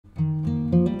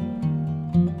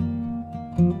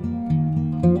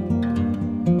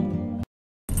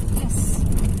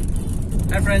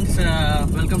friends,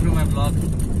 welcome to my vlog.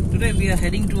 Today we are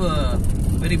heading to a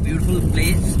very beautiful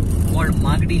place called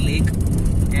Magadi Lake,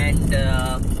 and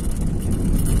a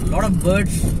lot of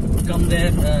birds come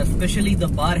there, especially the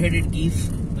Bar Headed Goose,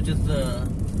 which is the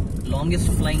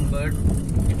longest flying bird.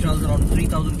 It travels around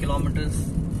 3,000 kilometers,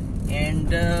 and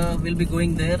we'll be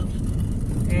going there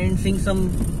and seeing some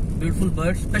beautiful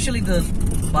birds, especially the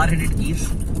Bar Headed Goose,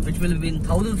 which will be in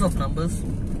thousands of numbers.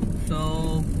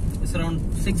 So it's around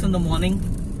 6 in the morning.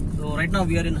 So right now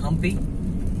we are in Hampi,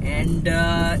 and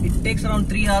it takes around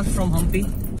 3 hours from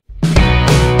Hampi.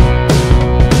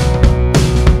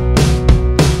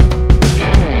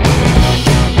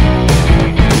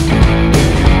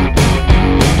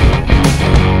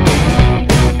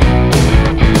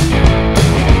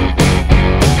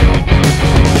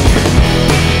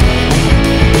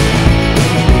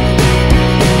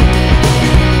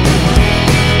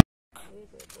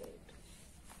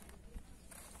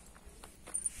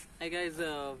 Hi guys,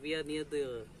 we are near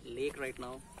the lake right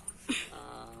now.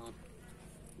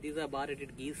 These are Bar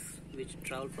Headed Goose, which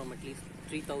travel from at least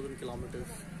 3,000 kilometers,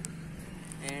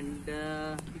 and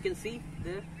you can see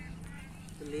there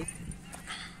the lake.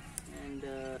 And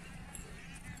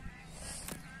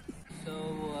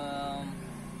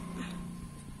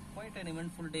quite an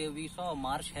eventful day. We saw a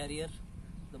marsh harrier.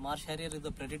 The marsh harrier is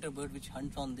a predator bird which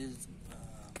hunts on these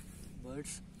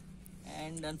birds.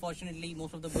 And unfortunately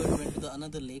most of the birds went to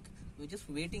another lake. We're just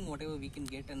waiting whatever we can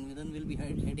get, and then we'll be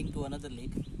heading to another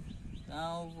lake.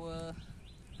 Now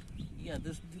yeah,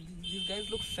 these guys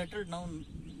look settled now.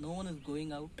 No one is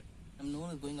going out, and no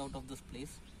one is going out of this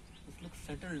place. This looks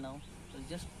settled now. So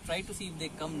just try to see if they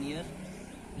come near,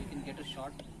 you can get a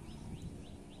shot.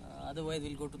 Otherwise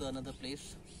we'll go to the another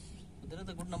place. So there is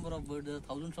a good number of birds, there are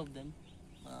thousands of them.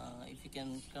 If you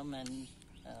can come and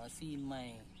see in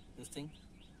my this thing,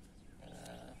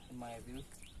 in my view.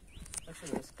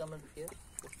 Actually, let's come in here.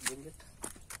 Just bring it.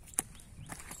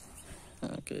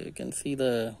 Okay, you can see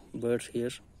the birds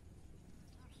here.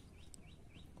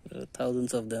 There are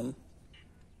thousands of them.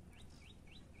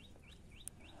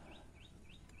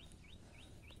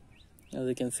 As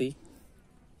you can see.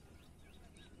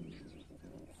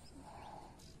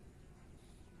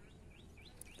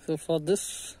 So for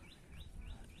this,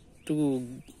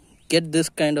 to get this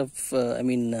kind of,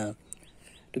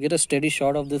 to get a steady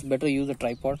shot of this, better use a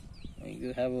tripod.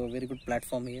 You have a very good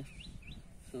platform here,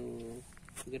 so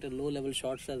to get a low level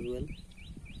shots as well,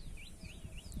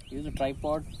 use a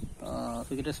tripod to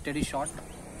get a steady shot.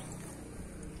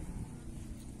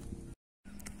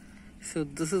 So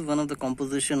this is one of the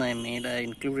composition I made. I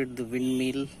included the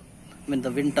windmill,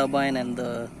 the wind turbine, and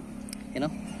the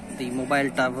the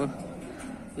mobile tower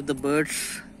with the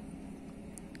birds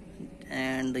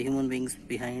and the human beings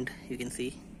behind. You can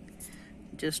see,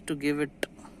 just to give it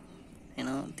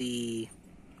the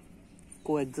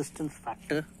coexistence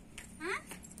factor.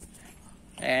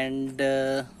 And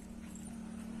the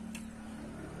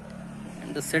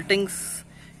settings,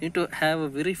 you need to have a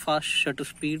very fast shutter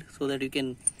speed so that you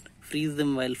can freeze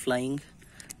them while flying.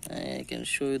 I can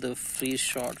show you the freeze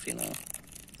shots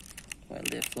while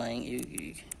they're flying.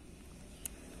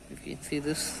 If you see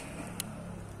this,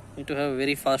 you need to have a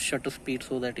very fast shutter speed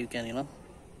so that you can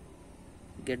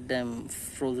get them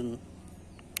frozen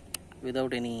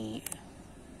without any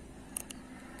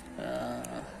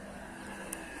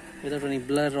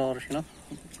blur or So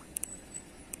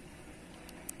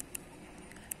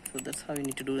that's how you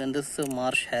need to do. And this is a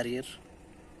marsh harrier.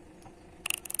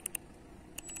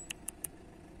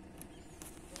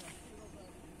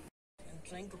 I'm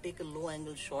trying to take a low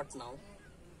angle shot now.